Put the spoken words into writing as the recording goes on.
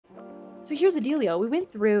So here's the dealio. We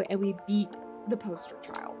went through and we beat the poster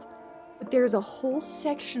child. But there's a whole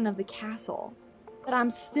section of the castle that I'm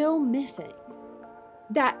still missing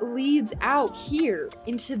that leads out here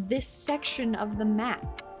into this section of the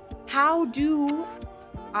map. How do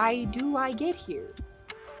I get here?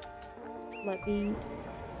 Let me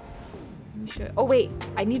show. Oh wait,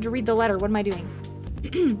 I need to read the letter. What am I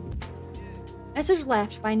doing? Message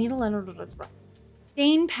left by Anita Leonard.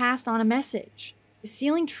 Dane passed on a message. The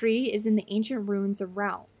sealing tree is in the ancient ruins of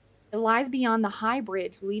Rao. It lies beyond the high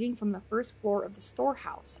bridge leading from the first floor of the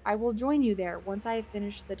storehouse. I will join you there once I have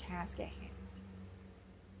finished the task at hand.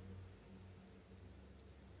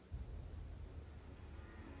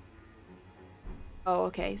 Oh,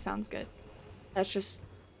 okay. Sounds good. That's just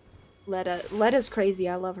Letta's crazy.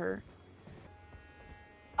 I love her.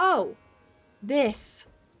 Oh, this.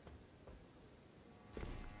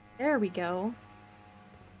 There we go.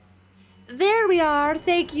 There we are.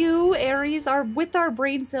 Thank you, Aries. With our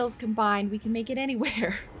brain cells combined, we can make it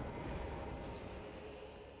anywhere.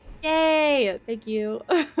 Yay! Thank you.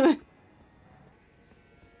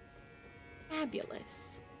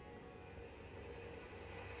 Fabulous.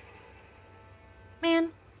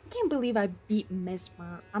 Man, I can't believe I beat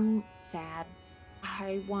Mesmer. I'm sad.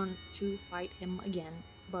 I want to fight him again,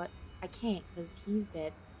 but I can't because he's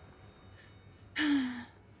dead.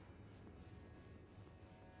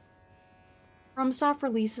 FromSoft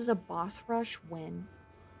releases a boss rush when?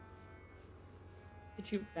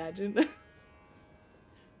 Could you imagine?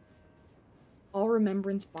 All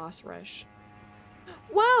Remembrance boss rush.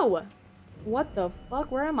 Whoa! What the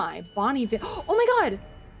fuck? Where am I? Bonny Village. Oh my god!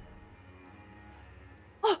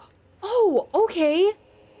 Oh, okay.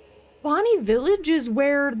 Bonny Village is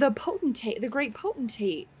where the great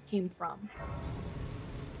potentate came from.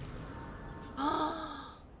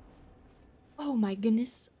 Oh my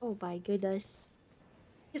goodness. Oh my goodness.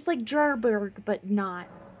 It's like Jarberg, but not.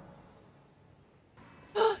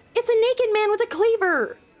 It's a naked man with a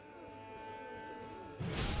cleaver!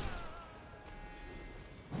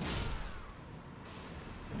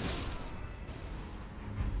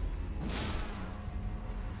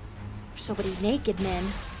 There's so many naked men.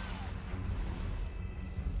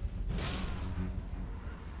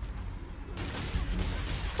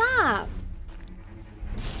 Stop!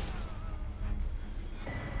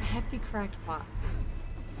 A hefty cracked pot.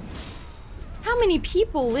 How many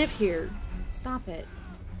people live here? Stop it.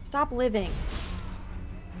 Stop living.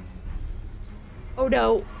 Oh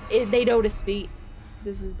no, they noticed me.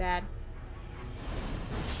 This is bad.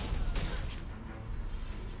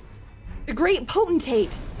 The great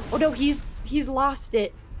potentate! Oh no, he's lost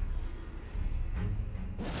it.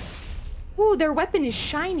 Ooh, their weapon is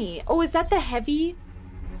shiny. Oh, is that the heavy?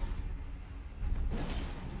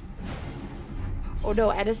 Oh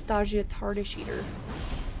no, Anastasia Tardish Eater.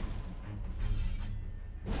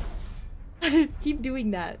 Keep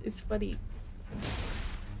doing that. It's funny.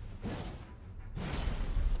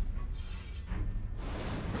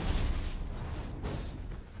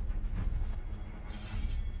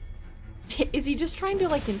 Is he just trying to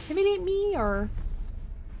like intimidate me or?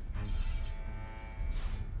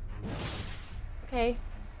 Okay.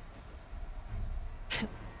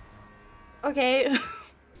 Okay.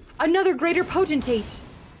 Another greater potentate.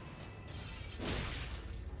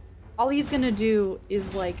 All he's gonna do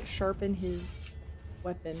is like sharpen his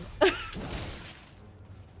weapon. What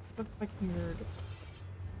a fucking nerd.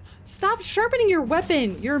 Stop sharpening your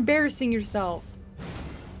weapon! You're embarrassing yourself.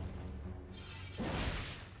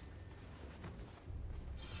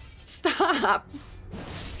 Stop!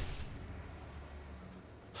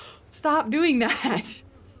 Stop doing that!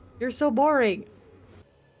 You're so boring.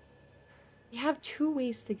 We have 2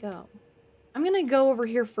 ways to go. I'm gonna go over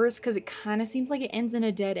here first because it kind of seems like it ends in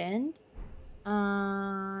a dead end.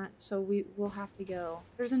 So we'll have to go.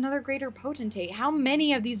 There's another greater potentate. How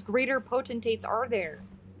many of these greater potentates are there?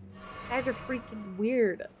 You guys are freaking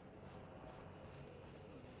weird.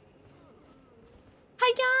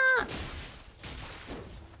 Hiya!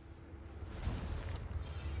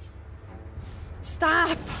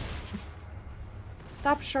 Stop!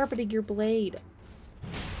 Stop sharpening your blade.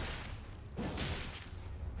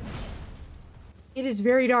 It is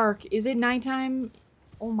very dark. Is it nighttime?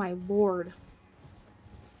 Oh my lord.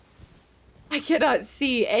 I cannot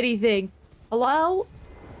see anything. Hello?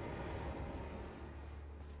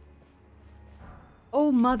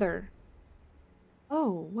 Oh mother.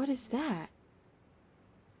 Oh, what is that?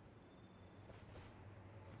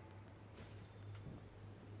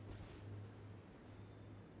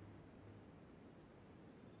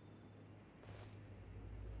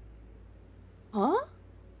 Huh?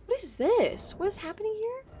 What is this? What is happening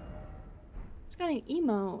here? It's got an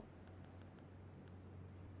emote.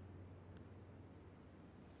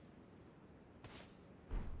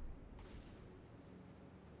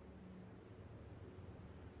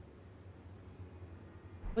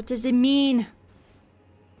 What does it mean?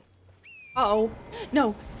 Uh-oh.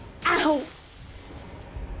 No. Ow!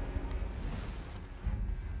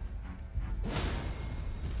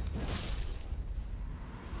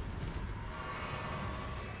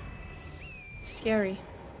 Scary.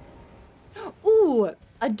 Ooh!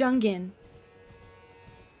 A dungeon.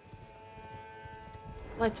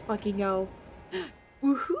 Let's fucking go.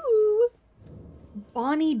 Woohoo!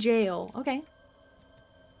 Bonny Gaol. Okay.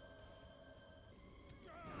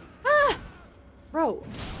 Ah! Bro.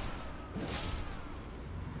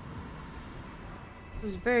 It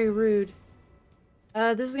was very rude.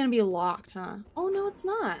 This is gonna be locked, huh? Oh, no, it's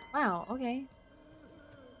not. Wow, okay.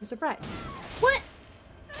 I'm surprised. What?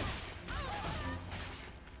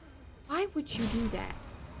 Why would you do that?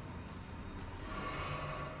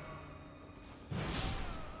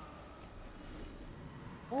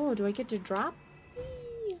 Oh, do I get to drop?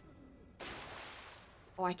 Whee!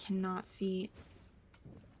 Oh, I cannot see.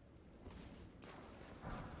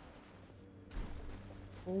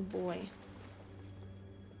 Oh boy.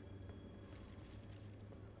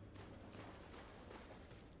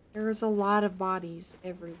 There's a lot of bodies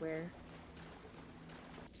everywhere.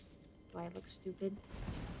 Do I look stupid?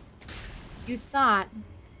 You thought.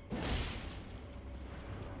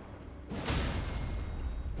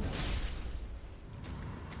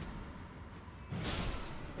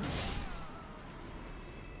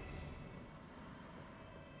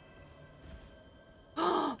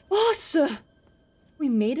 Boss! We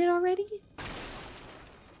made it already?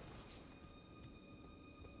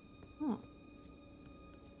 Oh.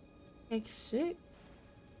 Like sick.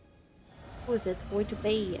 Who's it going to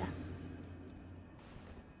be?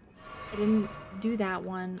 I didn't do that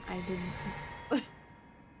one. I didn't.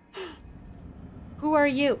 Who are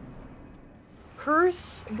you?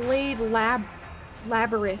 Curseblade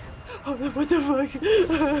Labirith. Oh, what the fuck?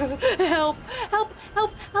 Help! Help!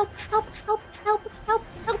 Help! Help! Help! Help! Help! Help!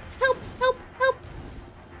 Help! Help! Help! Help!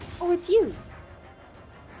 Oh, it's you.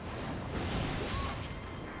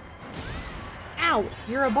 Ow!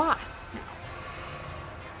 You're a boss now.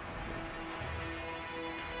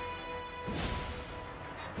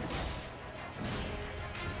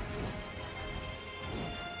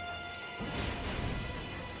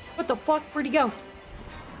 What the fuck? Where'd he go?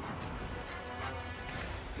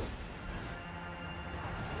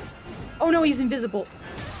 Oh no, he's invisible.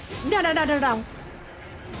 No, no, no, no, no.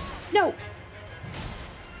 No.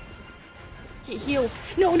 Heal.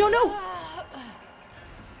 No, no, no.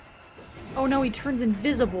 Oh no, he turns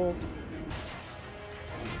invisible.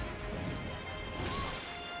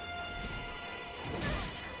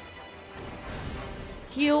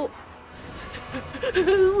 Heal.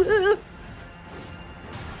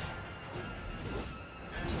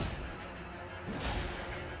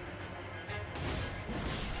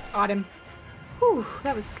 Got him. Whew,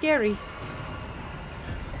 that was scary.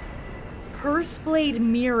 Curseblade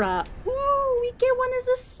Mira. Ooh, we get one as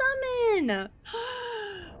a summon.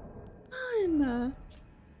 Fun.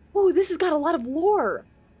 Ooh, this has got a lot of lore.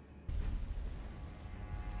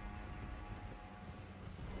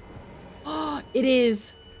 Oh, it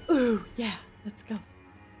is. Ooh, yeah, let's go.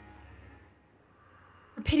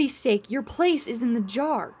 For pity's sake, your place is in the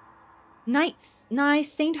jar. Nigh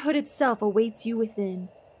sainthood itself awaits you within.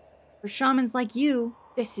 For shamans like you,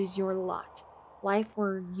 this is your lot. Life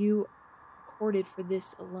were you accorded for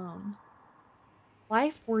this alone.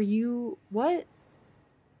 Life were you... what?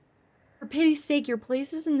 For pity's sake, your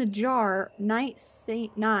place is in the jar. Nigh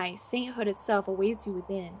sainthood itself awaits you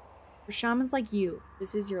within. For shamans like you,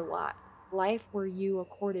 this is your lot. Life were you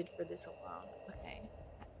accorded for this alone. Okay.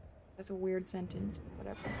 That's a weird sentence, but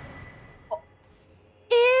whatever. Oh.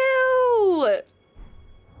 Ew!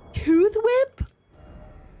 Tooth whip?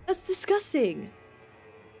 That's disgusting.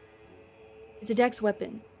 It's a dex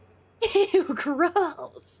weapon. Ew,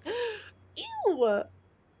 gross. Ew.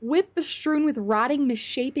 Whip bestrewn with rotting,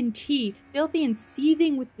 misshapen teeth, filthy and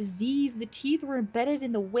seething with disease. The teeth were embedded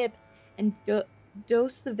in the whip and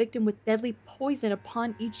dosed the victim with deadly poison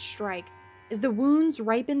upon each strike. As the wounds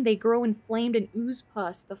ripened, they grow inflamed and ooze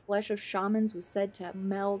pus. The flesh of shamans was said to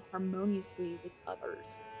meld harmoniously with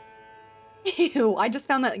others. Ew, I just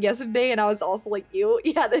found that yesterday and I was also like, ew,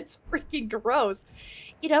 yeah, that's freaking gross.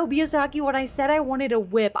 You know, Miyazaki, when I said I wanted a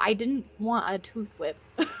whip, I didn't want a tooth whip.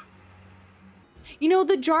 You know,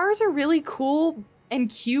 the jars are really cool and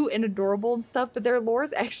cute and adorable and stuff, but their lore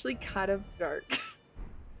is actually kind of dark.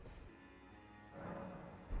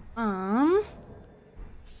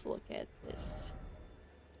 Let's look at this.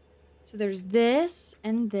 So there's this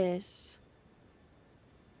and this.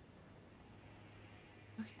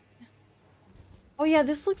 Oh yeah,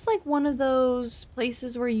 this looks like one of those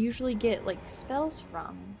places where you usually get like spells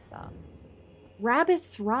from and stuff.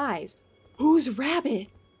 Rabbath's Rise. Who's Rabbath?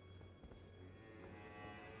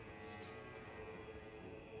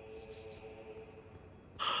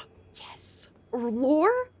 Yes.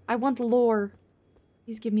 Lore? I want lore.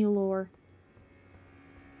 Please give me lore.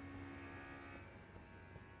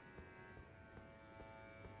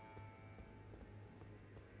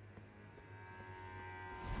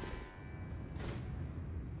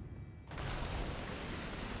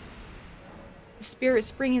 The spirit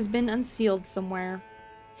spring has been unsealed somewhere.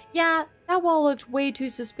 Yeah, that wall looked way too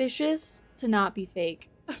suspicious to not be fake.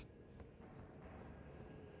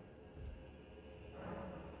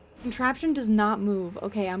 Contraption does not move.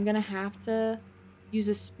 Okay, I'm gonna have to use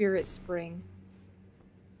a spirit spring.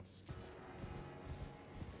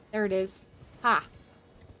 There it is. Ha.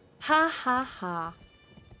 Ha ha ha.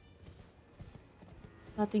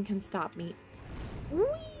 Nothing can stop me.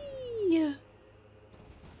 Whee!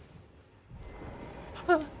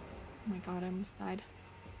 Oh my god, I almost died.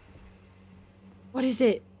 What is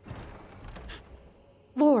it?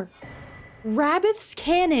 Lore. Rabbath's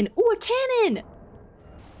cannon. Ooh, a cannon!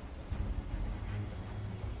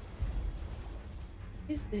 What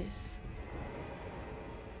is this?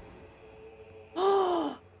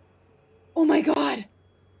 Oh my god!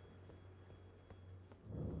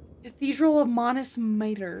 Cathedral of Manus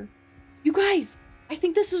Metyr. You guys, I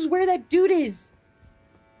think this is where that dude is.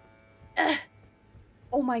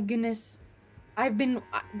 Oh my goodness. I've been,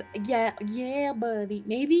 yeah, buddy.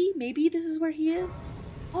 Maybe this is where he is.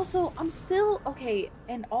 Also, I'm still, okay,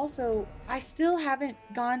 and also, I still haven't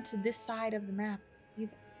gone to this side of the map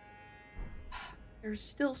either. There's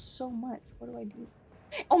still so much. What do I do?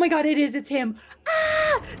 Oh my god, it's him.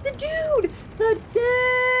 Ah, the dude! The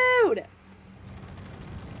dude!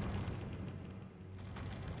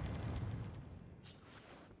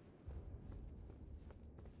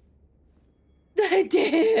 The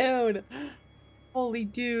dude! Holy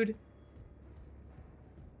dude.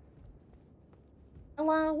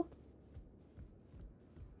 Hello?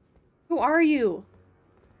 Who are you?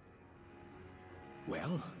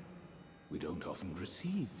 Well, we don't often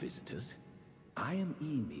receive visitors. I am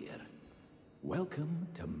Ymir. Welcome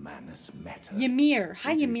to Manus Metyr. Ymir.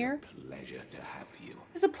 Hi, Ymir. It's a pleasure to have you.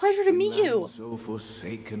 It's a pleasure to meet you. So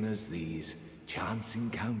forsaken as these, chance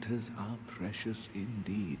encounters are precious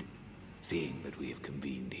indeed. Seeing that we have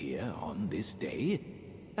convened here on this day,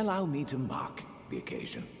 allow me to mark the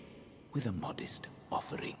occasion with a modest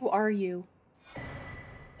offering. Who are you?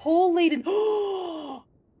 Whole laden.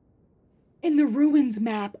 In the ruins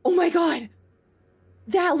map. Oh my god.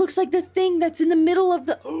 That looks like the thing that's in the middle of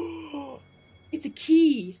the. It's a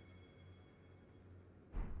key.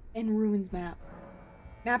 And ruins map.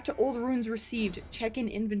 Map to old ruins received. Check in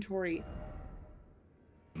inventory.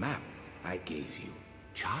 Map I gave you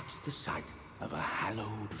charts the site of a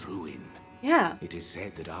hallowed ruin. Yeah. It is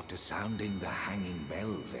said that after sounding the hanging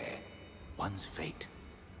bell there, one's fate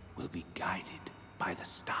will be guided by the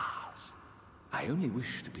stars. I only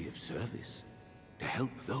wish to be of service, to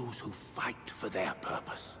help those who fight for their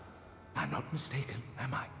purpose. I'm not mistaken,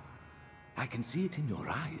 am I? I can see it in your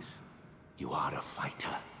eyes. You are a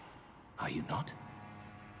fighter, are you not?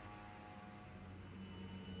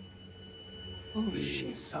 Oh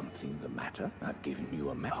shit. Is something the matter? I've given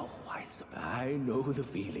you a medal. I know the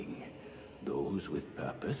feeling. Those with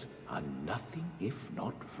purpose are nothing if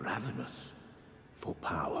not ravenous. For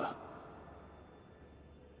power.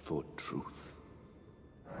 For truth.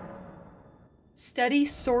 Study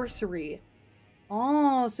sorcery.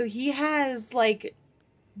 Oh, so he has like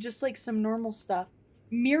just like some normal stuff.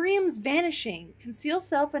 Miriam's vanishing. Conceal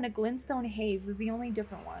self in a glintstone haze is the only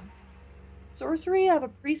different one. Sorcery of a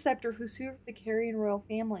preceptor who served the Carian royal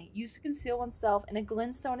family. Used to conceal oneself in a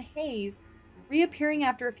glintstone haze, reappearing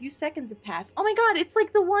after a few seconds have passed. Oh my god, it's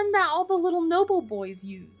like the one that all the little noble boys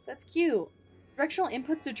use. That's cute. Directional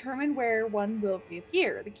inputs determine where one will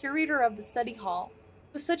reappear. The curator of the study hall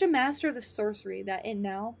was such a master of the sorcery that it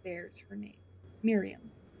now bears her name.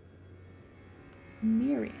 Miriam.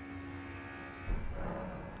 Miriam.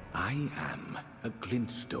 I am a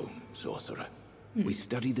glintstone sorcerer. We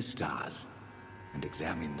study the stars and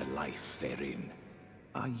examine the life therein.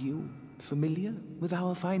 Are you familiar with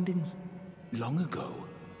our findings? Long ago,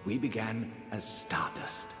 we began as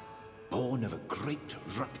stardust, born of a great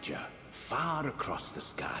rupture far across the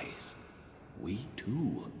skies. We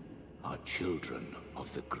too are children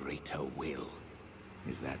of the greater will.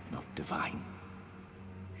 Is that not divine?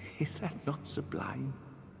 Is that not sublime?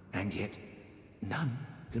 And yet, none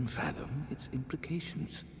can fathom its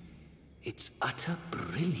implications. Its utter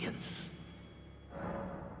brilliance.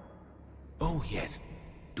 Oh, yes.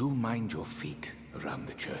 Do mind your feet around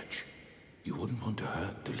the church. You wouldn't want to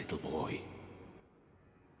hurt the little boy.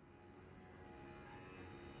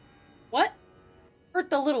 What? Hurt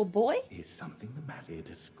the little boy? Is something the matter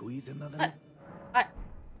to squeeze another?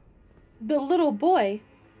 The little boy?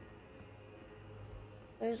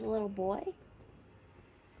 There's a little boy?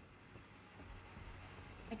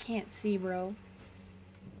 I can't see, bro.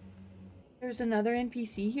 There's another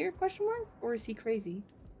NPC here, question mark? Or is he crazy?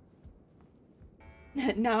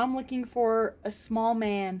 Now I'm looking for a small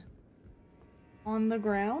man on the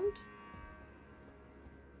ground.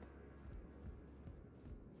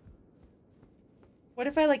 What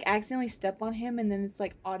if I like accidentally step on him and then it's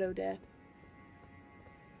like auto death?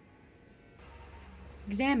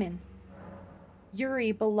 Examine.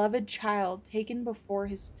 Yuri, beloved child, taken before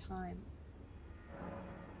his time.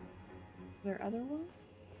 Are there other ones?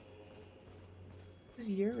 Who's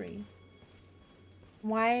Yuri?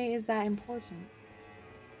 Why is that important?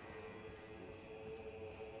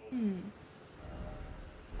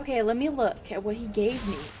 Okay, let me look at what he gave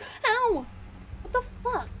me. Ow! What the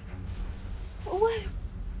fuck? What?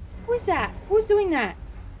 Who is that? Who's doing that?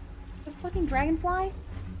 The fucking dragonfly?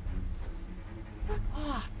 Fuck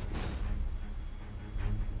off.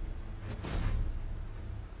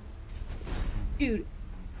 Dude.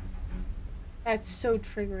 That's so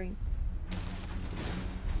triggering.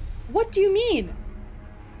 What do you mean?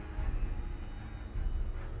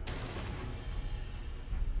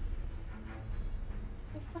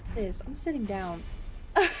 Oh, fuck this. I'm sitting down.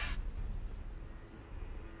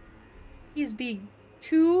 He's being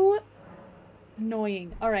too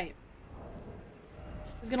annoying. Alright.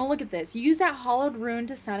 I was gonna look at this. Use that hollowed rune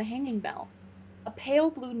to sound a hanging bell. A pale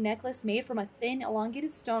blue necklace made from a thin,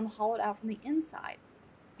 elongated stone hollowed out from the inside.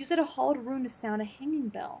 Use it a hollowed rune to sound a hanging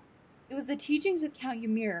bell. It was the teachings of Count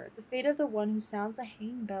Ymir. The fate of the one who sounds the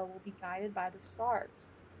hanging bell will be guided by the stars.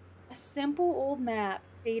 A simple old map,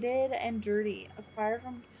 faded and dirty, acquired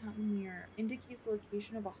from Count Ymir, indicates the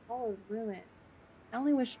location of a hollowed ruin. I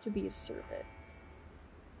only wish to be of service.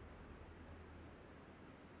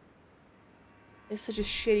 It's such a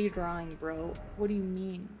shitty drawing, bro. What do you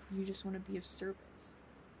mean? You just want to be of service?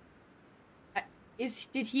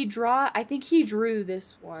 Did he draw? I think he drew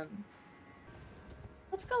this one.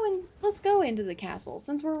 Let's go into the castle.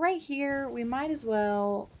 Since we're right here, we might as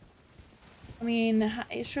well. I mean,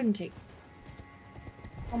 it shouldn't take.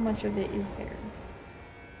 How much of it is there?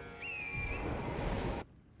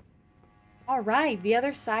 All right, the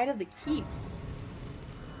other side of the keep.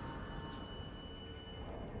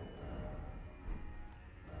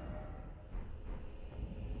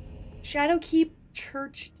 Shadowkeep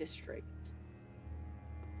Church District.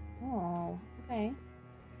 Oh, okay.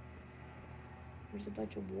 There's a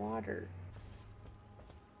bunch of water.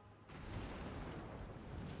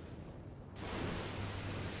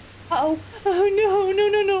 Uh-oh. Oh, no, no,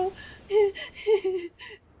 no, no.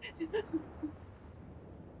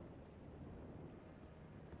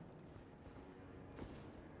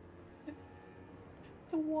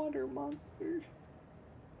 It's a water monster.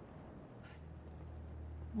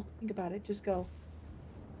 Don't think about it. Just go.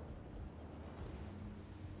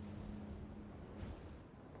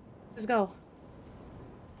 Just go.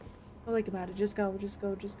 Don't think about it. Just go. Just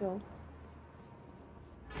go. Just go.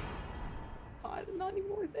 God, not even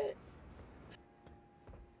worth it.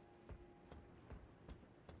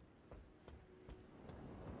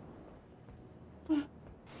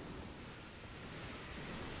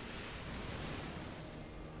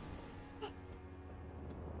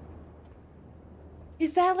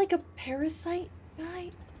 Is that like a parasite guy?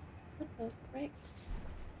 What the frick?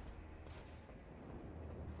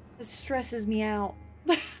 This stresses me out.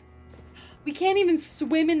 We can't even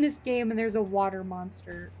swim in this game and there's a water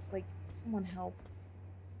monster. Like, someone help.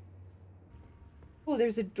 Oh,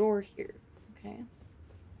 there's a door here. Okay.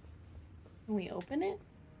 Can we open it?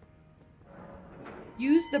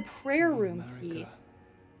 Use the prayer room key.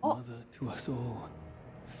 Oh. Mother to us all,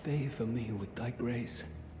 favor me with thy grace.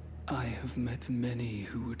 I have met many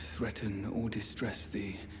who would threaten or distress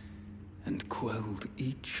thee, and quelled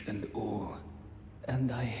each and all.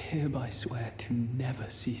 And I hereby swear to never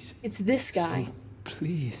cease. It's this guy. So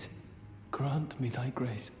please, grant me thy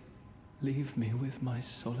grace. Leave me with my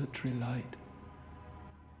solitary light.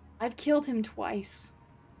 I've killed him twice.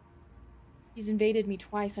 He's invaded me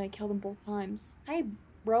twice and I killed him both times. Hi,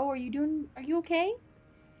 bro, are you okay?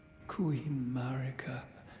 Queen Marika,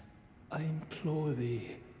 I implore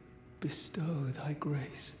thee, bestow thy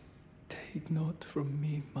grace. Take not from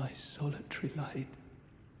me my solitary light.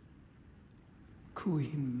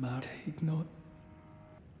 Queen Marika, take not.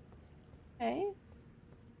 Okay.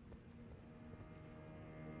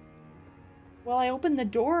 Well, I opened the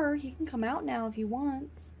door. He can come out now if he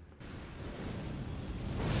wants.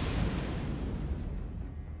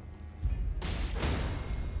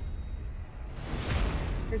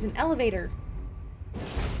 There's an elevator.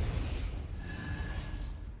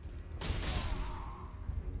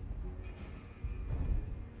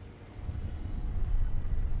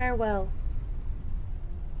 Farewell.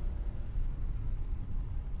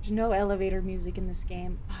 There's no elevator music in this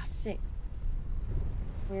game. Ah, sick.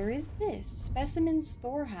 Where is this? Specimen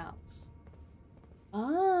Storehouse.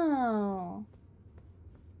 Oh.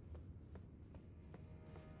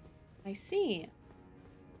 I see.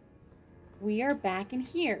 We are back in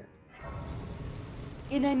here.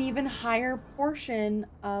 In an even higher portion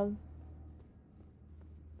of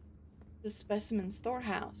the Specimen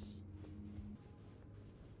Storehouse.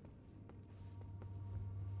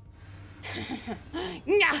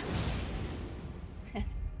 Nyah!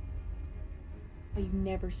 You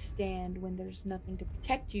never stand when there's nothing to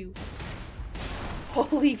protect you.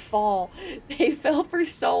 Holy fall. They fell for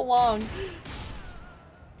so long.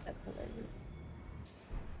 That's hilarious.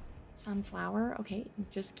 Sunflower. Okay,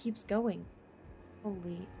 it just keeps going.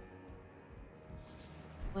 Holy.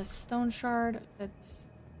 Less stone shard. That's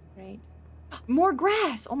great. More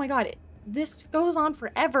grass! Oh my god. This goes on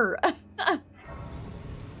forever.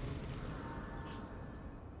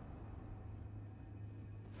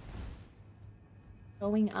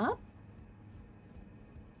 Going up?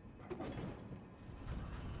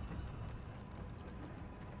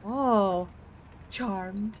 Oh.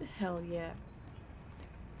 Charmed. Hell yeah.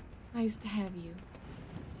 It's nice to have you.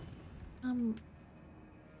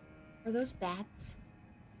 Are those bats?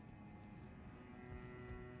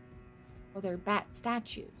 Oh, they're bat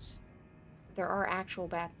statues. But there are actual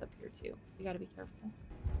bats up here too. You gotta be careful.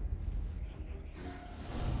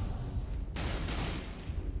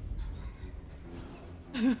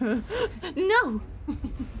 No!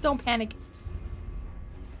 Don't panic.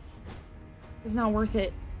 It's not worth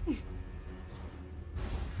it.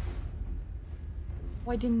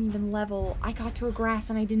 Oh, I didn't even level. I got to a grass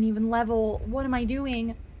and I didn't even level. What am I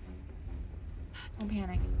doing? Don't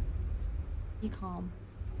panic. Be calm.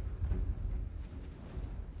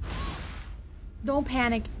 Don't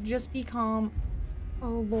panic. Just be calm.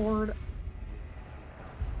 Oh, Lord.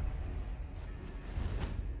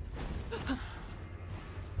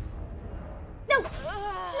 No!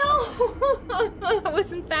 No! I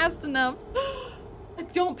wasn't fast enough.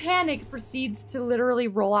 Don't panic proceeds to literally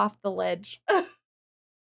roll off the ledge. But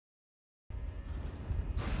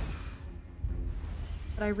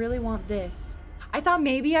I really want this. I thought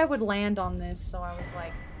maybe I would land on this, so I was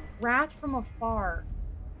like, Wrath from afar.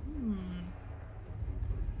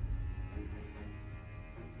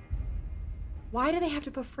 Why do they have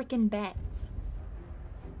to put frickin' beds?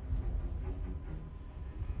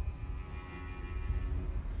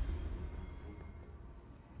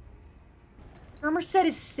 Armor set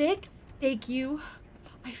is sick. Thank you.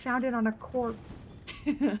 I found it on a corpse.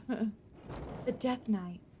 The Death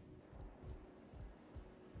Knight.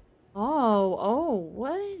 Oh,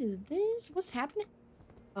 what is this? What's happening?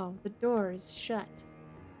 Oh, the door is shut.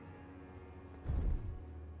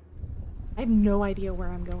 I have no idea where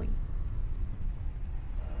I'm going.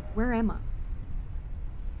 Where am I?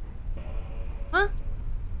 Huh?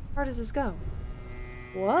 Where does this go?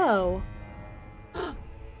 Whoa.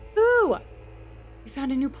 Ooh! We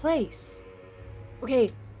found a new place.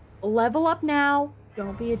 Okay, level up now.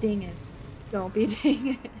 Don't be a dingus. Don't be a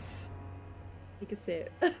dingus. Take a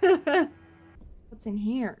sip. What's in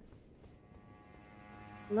here?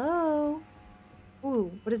 Hello?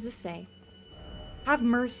 Ooh, what does this say? Have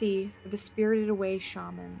mercy for the spirited away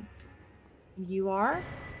shamans. And you are?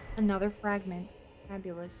 Another fragment.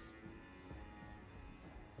 Fabulous.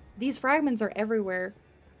 These fragments are everywhere,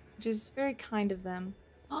 which is very kind of them.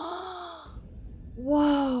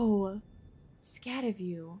 Whoa! Scat of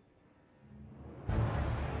you.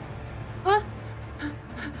 Huh?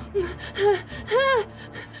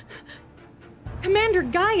 Commander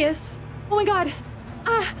Gaius! Oh my god!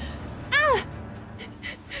 Ah! Ah!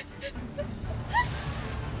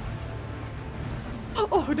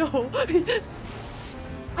 Oh no!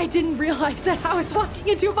 I didn't realize that I was walking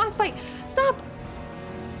into a boss fight! Stop!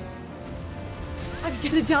 I'm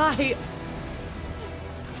gonna die!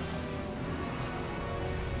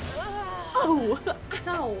 Oh!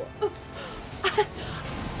 Ow!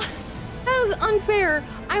 That was unfair!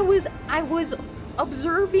 I was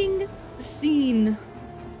observing the scene.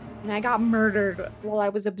 And I got murdered while I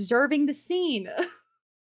was observing the scene.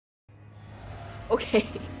 Okay.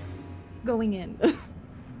 Going in.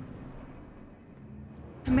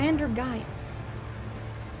 Commander Gaius.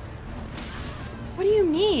 What do you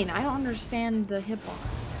mean? I don't understand the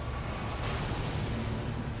hitbox.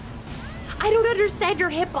 I don't understand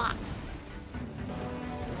your hitbox.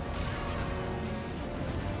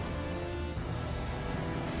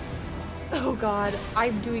 Oh god,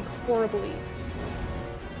 I'm doing horribly.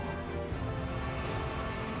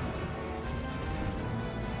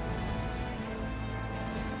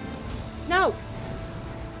 No!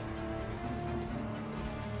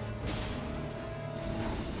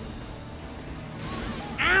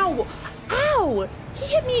 Ow! Ow! He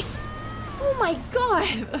hit me! Oh my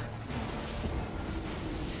god!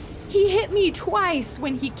 He hit me twice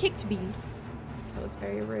when he kicked me. That was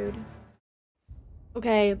very rude.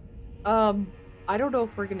 Okay, I don't know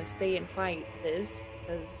if we're gonna stay and fight this,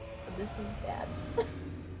 because this is bad.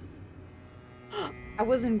 I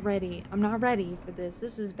wasn't ready. I'm not ready for this.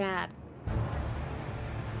 This is bad.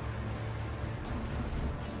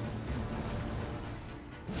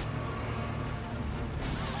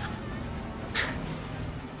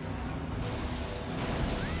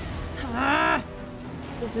 Ah,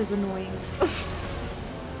 this is annoying.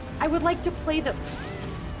 I would like to play the...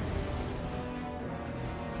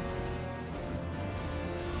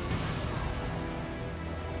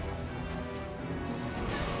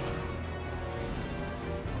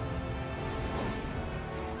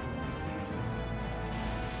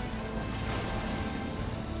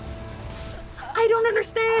 I don't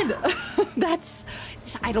understand.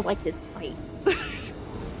 I don't like this fight.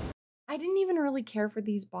 I didn't even really care for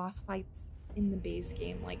these boss fights in the base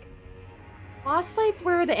game. Like, boss fights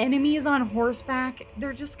where the enemy is on horseback,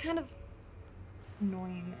 they're just kind of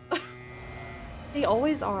annoying. They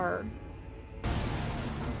always are.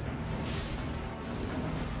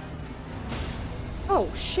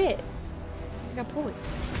 Oh, shit. I got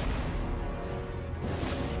points.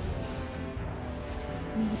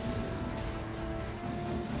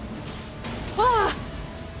 Ah!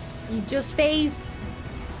 You just phased.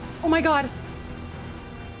 Oh my god.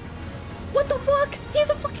 What the fuck?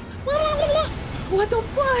 He's a fucking... What the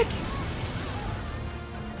fuck?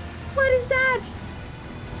 What is that?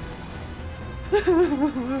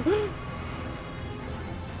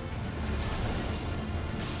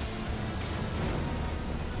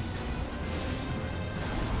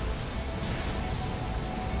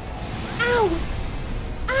 Ow!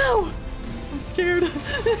 Ow! I'm scared.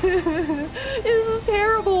 This is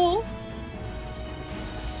terrible.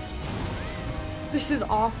 This is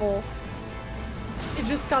awful. It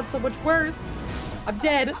just got so much worse. I'm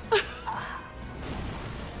dead.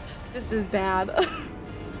 This is bad.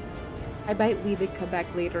 I might leave and come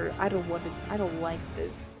back later. I don't want to. I don't like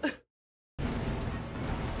this.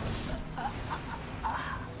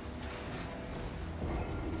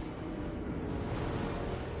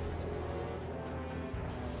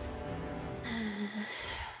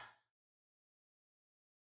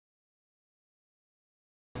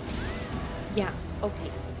 Yeah,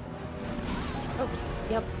 okay. Okay,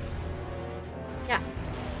 yep. Yeah.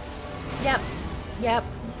 Yep. Yep.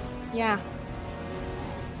 Yeah.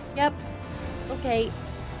 Yep. Okay.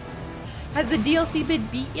 Has the DLC been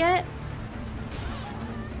beat yet?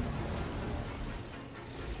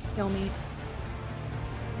 Kill me.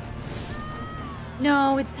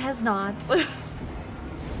 No, it has not.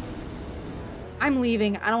 I'm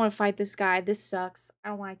leaving. I don't want to fight this guy. This sucks. I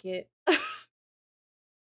don't like it.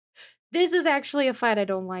 This is actually a fight I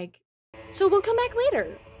don't like. So we'll come back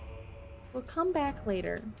later. We'll come back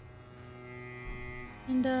later.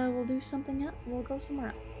 And we'll do something else. We'll go somewhere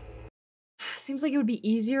else. Seems like it would be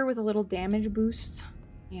easier with a little damage boost.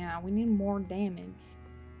 Yeah, we need more damage.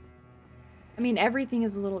 I mean, everything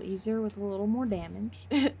is a little easier with a little more damage.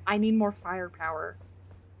 I need more firepower.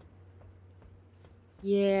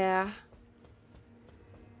 Yeah.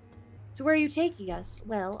 So where are you taking us?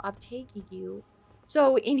 Well, I'm taking you...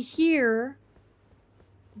 So in here,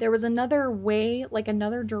 there was another way, like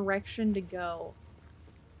another direction to go.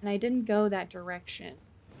 And I didn't go that direction.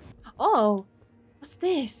 Oh, what's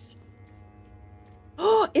this?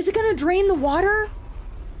 Oh, is it gonna drain the water?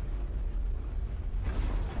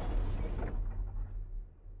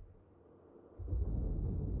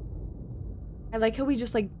 I like how we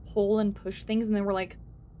just like pull and push things and then we're like,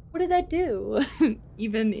 what did that do?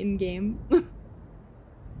 Even in game.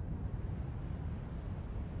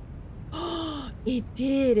 It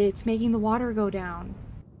did. It's making the water go down.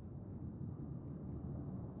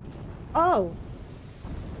 Oh.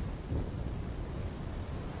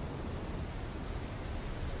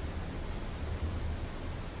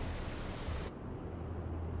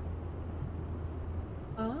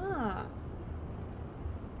 Ah.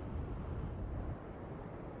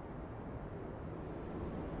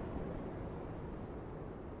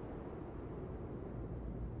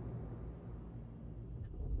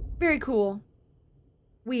 Very cool.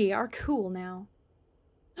 We are cool now.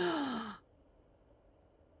 I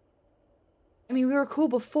mean, we were cool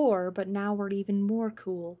before, but now we're even more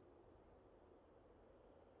cool.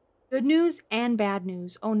 Good news and bad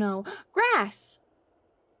news. Oh no. Grass!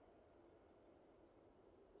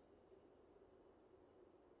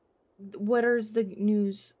 What is the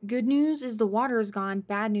news? Good news is the water is gone.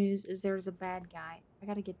 Bad news is there's a bad guy. I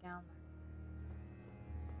gotta get down there.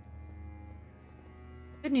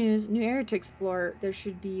 Good news, new area to explore. There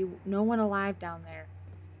should be no one alive down there.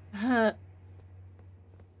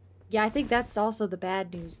 Yeah, I think that's also the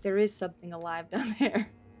bad news. There is something alive down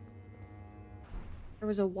there. There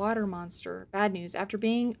was a water monster. Bad news. After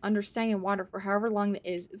being understanding water for however long it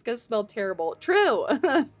is, it's gonna smell terrible. True!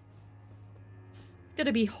 It's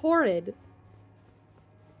gonna be horrid.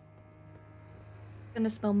 It's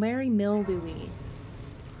gonna smell very mildewy.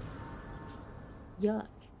 Yuck.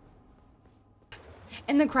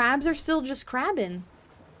 And the crabs are still just crabbing.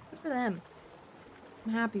 Good for them.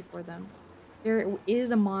 I'm happy for them. There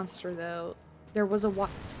is a monster though. There was a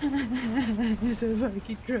It's a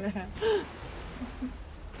fucking crab.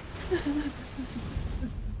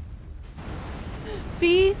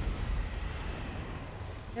 See?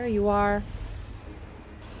 There you are.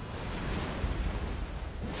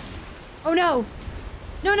 Oh no!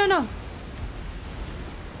 No, no, no!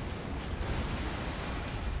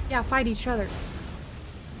 Yeah, fight each other.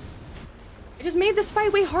 I just made this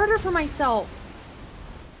fight way harder for myself.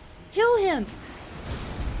 Kill him!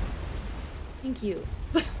 Thank you.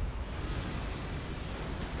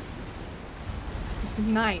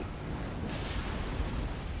 Nice.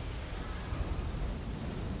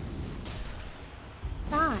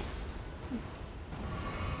 Die.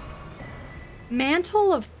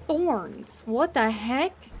 Mantle of Thorns. What the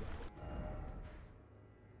heck?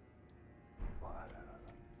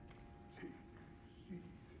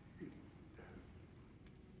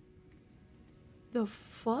 The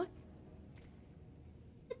fuck?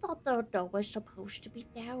 I thought the door was supposed to be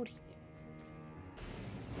down here.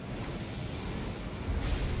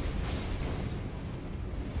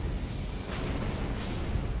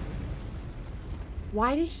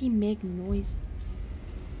 Why did he make noises?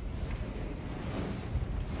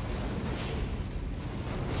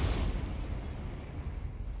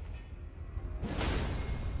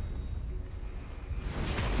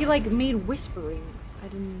 He like made whisperings.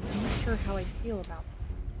 I'm not sure how I feel about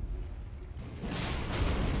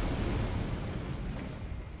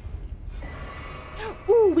that.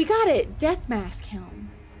 Ooh, we got it! Death Mask Helm.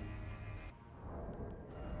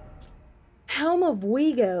 Helm of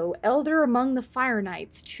Vigo, Elder among the Fire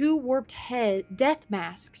Knights. 2 warped death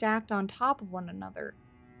masks stacked on top of one another.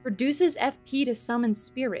 Produces FP to summon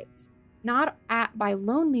spirits. Not by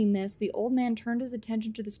loneliness, the old man turned his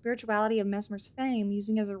attention to the spirituality of Mesmer's fame,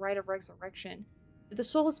 using as a rite of resurrection. But the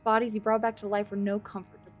soulless bodies he brought back to life were no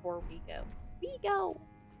comfort to poor Vigo. Vigo!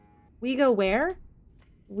 Vigo where?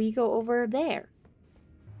 Vigo over there.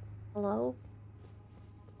 Hello?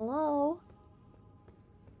 Hello?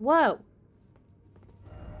 Whoa!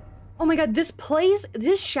 Oh my god, this place,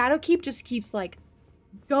 this Shadowkeep just keeps like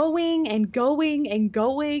going and going and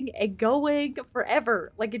going and going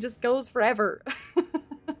forever. Like it just goes forever.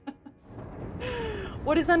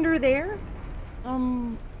 What is under there?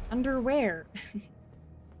 Under where?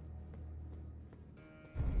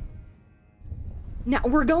 Now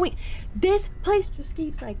we're going, this place just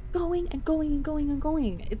keeps like going and going and going and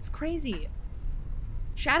going. It's crazy.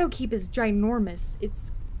 Shadowkeep is ginormous.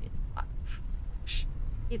 It's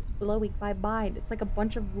blowing my mind. It's like a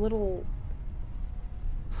bunch of little...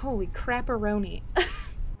 Holy crap-a-roni.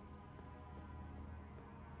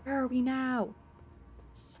 Where are we now?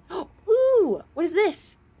 Ooh! What is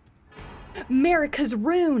this? Marika's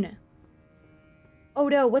rune! Oh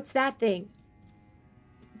no, what's that thing?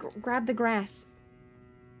 Grab the grass.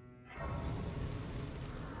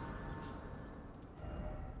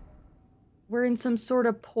 We're in some sort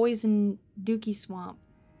of poison dookie swamp.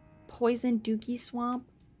 Poison dookie swamp?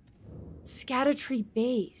 Scadutree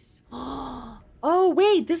base. Oh,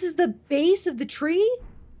 wait, this is the base of the tree?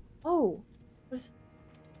 Oh. What is...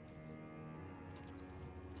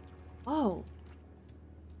 Oh.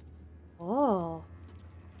 Oh.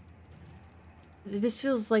 This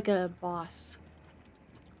feels like a boss.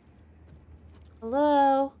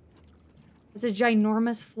 Hello? It's a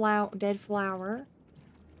ginormous dead flower.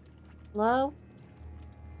 Hello?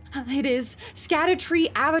 It is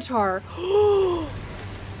Scadutree Avatar.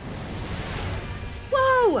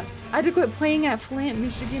 Whoa! I had to quit playing at Flint,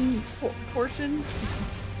 Michigan portion.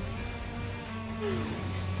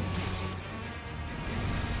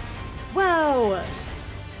 Whoa!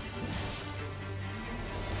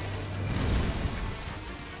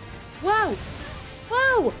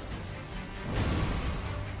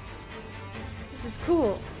 This is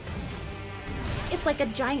cool. It's like a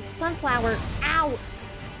giant sunflower. Ow!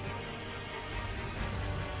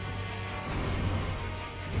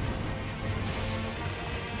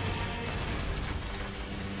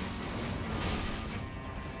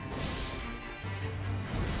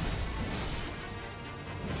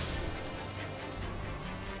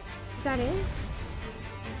 Is that it?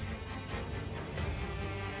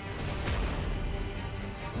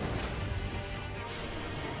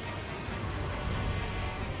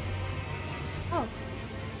 Oh.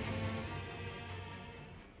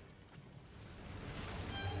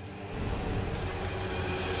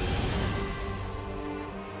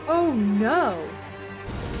 Oh no.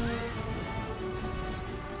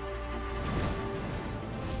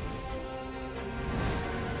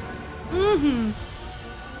 Mm-hmm.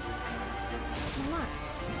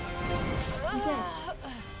 I'm dead.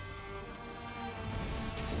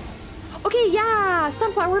 Okay, yeah!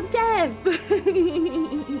 Sunflower of death!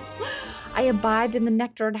 I imbibed in the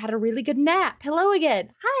nectar and had a really good nap. Hello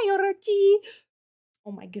again. Hi, Orochi!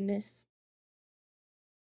 Oh my goodness.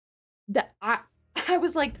 I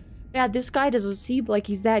was like, yeah, this guy doesn't seem like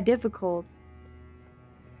he's that difficult.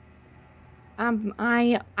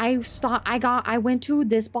 I went to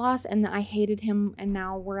this boss and I hated him and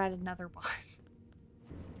now we're at another boss.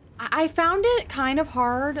 I found it kind of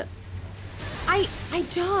hard. I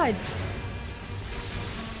dodged.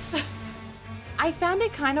 I found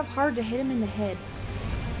it kind of hard to hit him in the head.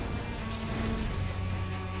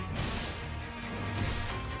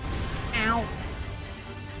 Ow.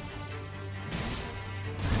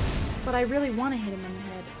 But I really want to hit him in the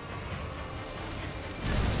head.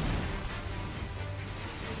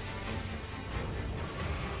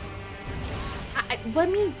 Let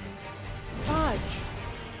me dodge.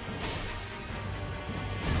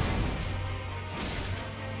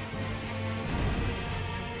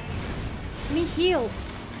 Let me heal.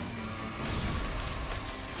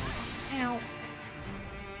 Ow.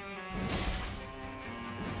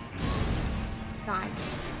 Die.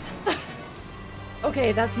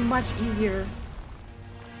 Okay, that's much easier.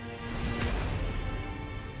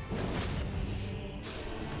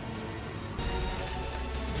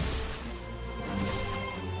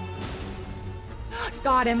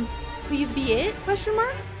 Got him. Please be it? Question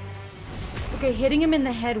mark? Okay, hitting him in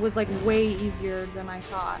the head was like way easier than I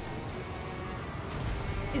thought.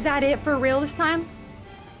 Is that it for real this time?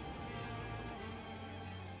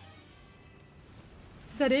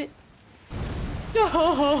 Is that it?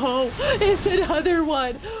 No, it's another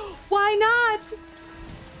one. Why not?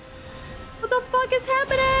 What the fuck is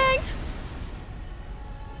happening?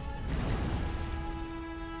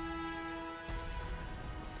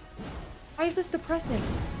 Why is this depressing?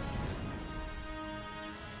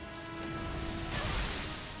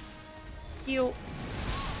 Heal.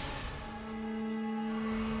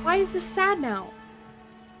 Why is this sad now?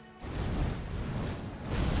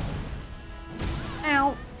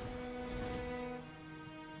 Ow.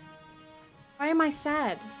 Why am I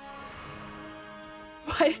sad?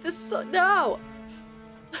 Why did this so— no!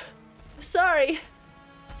 I'm sorry.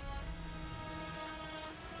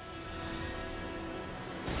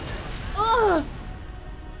 Ugh!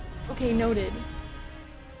 Okay, noted.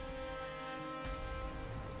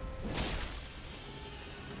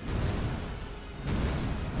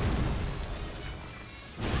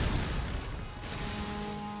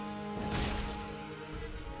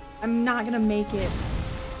 I'm not gonna make it.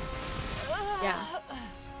 Yeah.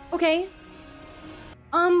 Okay.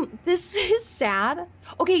 This is sad.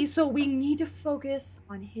 Okay, so we need to focus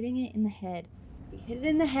on hitting it in the head. If we hit it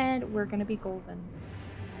in the head, we're gonna be golden.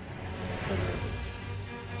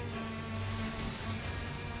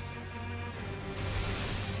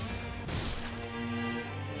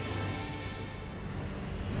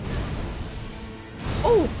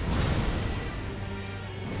 Oh!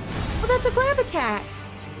 Oh, that's a grab attack!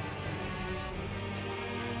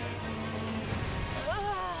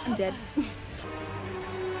 I'm dead.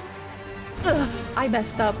 Ugh, I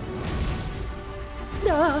messed up.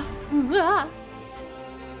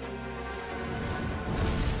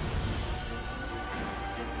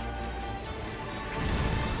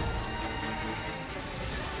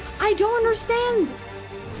 I don't understand.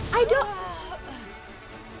 I don't.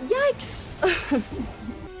 Yikes.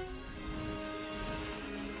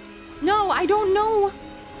 No, I don't know.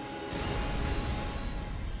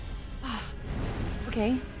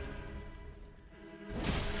 Okay.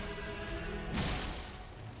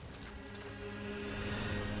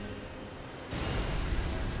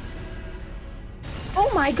 Oh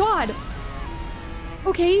my god!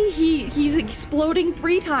 Okay, he's exploding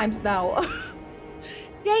 3 times now.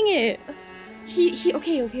 Dang it!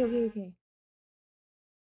 Okay.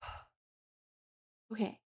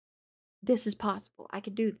 Okay. This is possible. I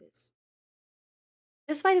could do this.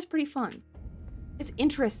 This fight is pretty fun. It's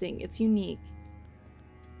interesting. It's unique.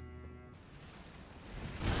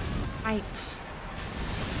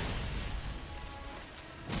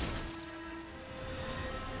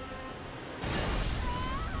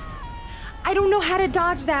 I don't know how to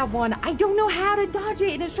dodge that one. I don't know how to dodge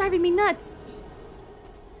it, and it's driving me nuts.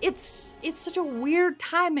 It's such a weird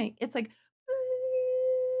timing. It's like,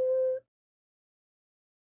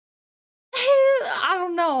 I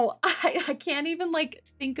don't know. I can't even like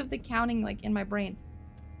think of the counting like in my brain.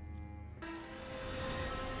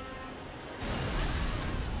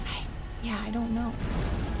 Yeah, I don't know.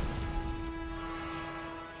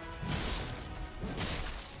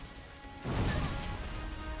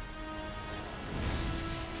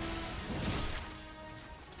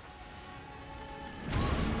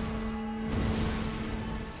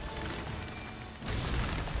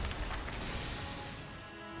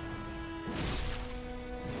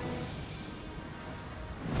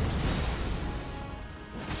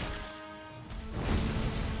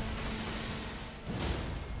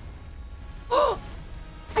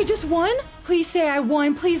 I just won? Please say I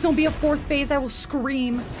won. Please don't be a fourth phase. I will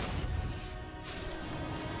scream.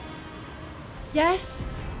 Yes?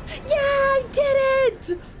 Yeah, I did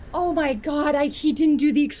it! Oh my god, he didn't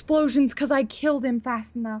do the explosions because I killed him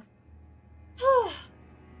fast enough.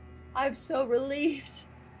 I'm so relieved.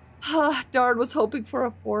 Dard was hoping for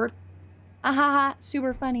a fourth. Ahaha,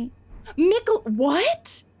 super funny.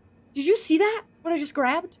 What? Did you see that? What I just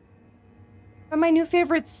grabbed? From my new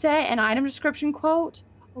favorite set and item description quote.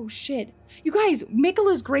 Oh shit. You guys,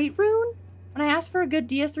 Miquella's Great Rune? When I asked for a good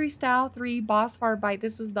DS3 style 3 boss fight,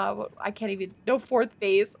 this was not what I can't even. No fourth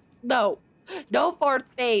phase. No. No fourth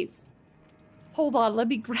phase. Hold on, let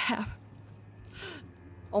me grab.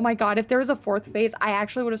 Oh my god, if there was a fourth phase, I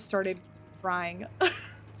actually would have started crying.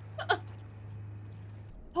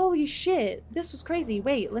 Holy shit. This was crazy.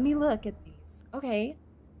 Wait, let me look at these. Okay.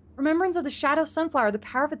 Remembrance of the Shadow Sunflower, the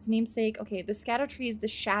power of its namesake. Okay, the Scadutree is the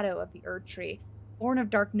shadow of the Erdtree. Born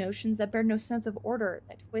of dark notions that bear no sense of order,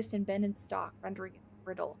 that twist and bend in stalk, rendering it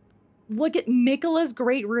brittle. Look at Miquella's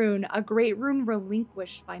Great Rune, a great rune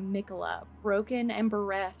relinquished by Miquella. Broken and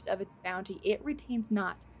bereft of its bounty, it retains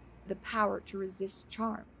not the power to resist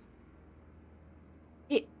charms.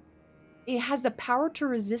 It has the power to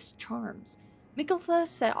resist charms. Miquella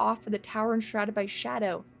set off for the tower enshrouded by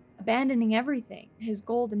shadow, abandoning everything, his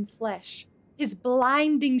golden flesh, his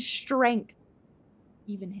blinding strength,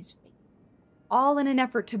 even his fate. All in an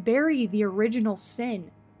effort to bury the original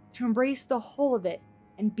sin, to embrace the whole of it,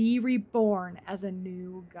 and be reborn as a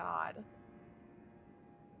new god.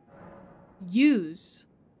 Use.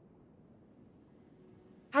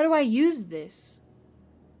 How do I use this?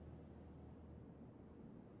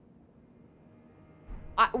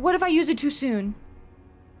 What if I use it too soon?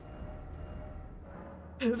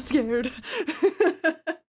 I'm scared.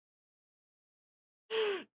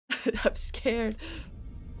 I'm scared.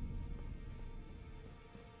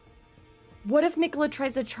 What if Miquella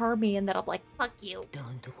tries to charm me and then I'm like, fuck you.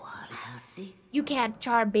 Don't worry, Elsie. You can't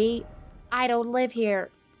charm me. I don't live here.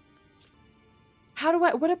 How do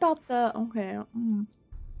I, what about the, okay.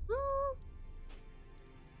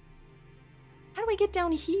 How do I get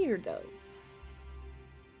down here though?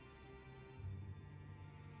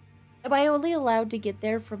 Am I only allowed to get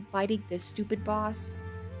there from fighting this stupid boss?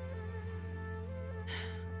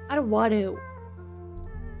 I don't want to.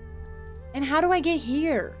 And how do I get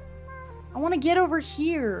here? I want to get over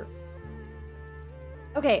here.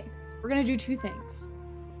 Okay, we're gonna do two things.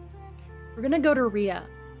 We're gonna go to Rhea,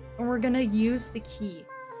 and we're gonna use the key.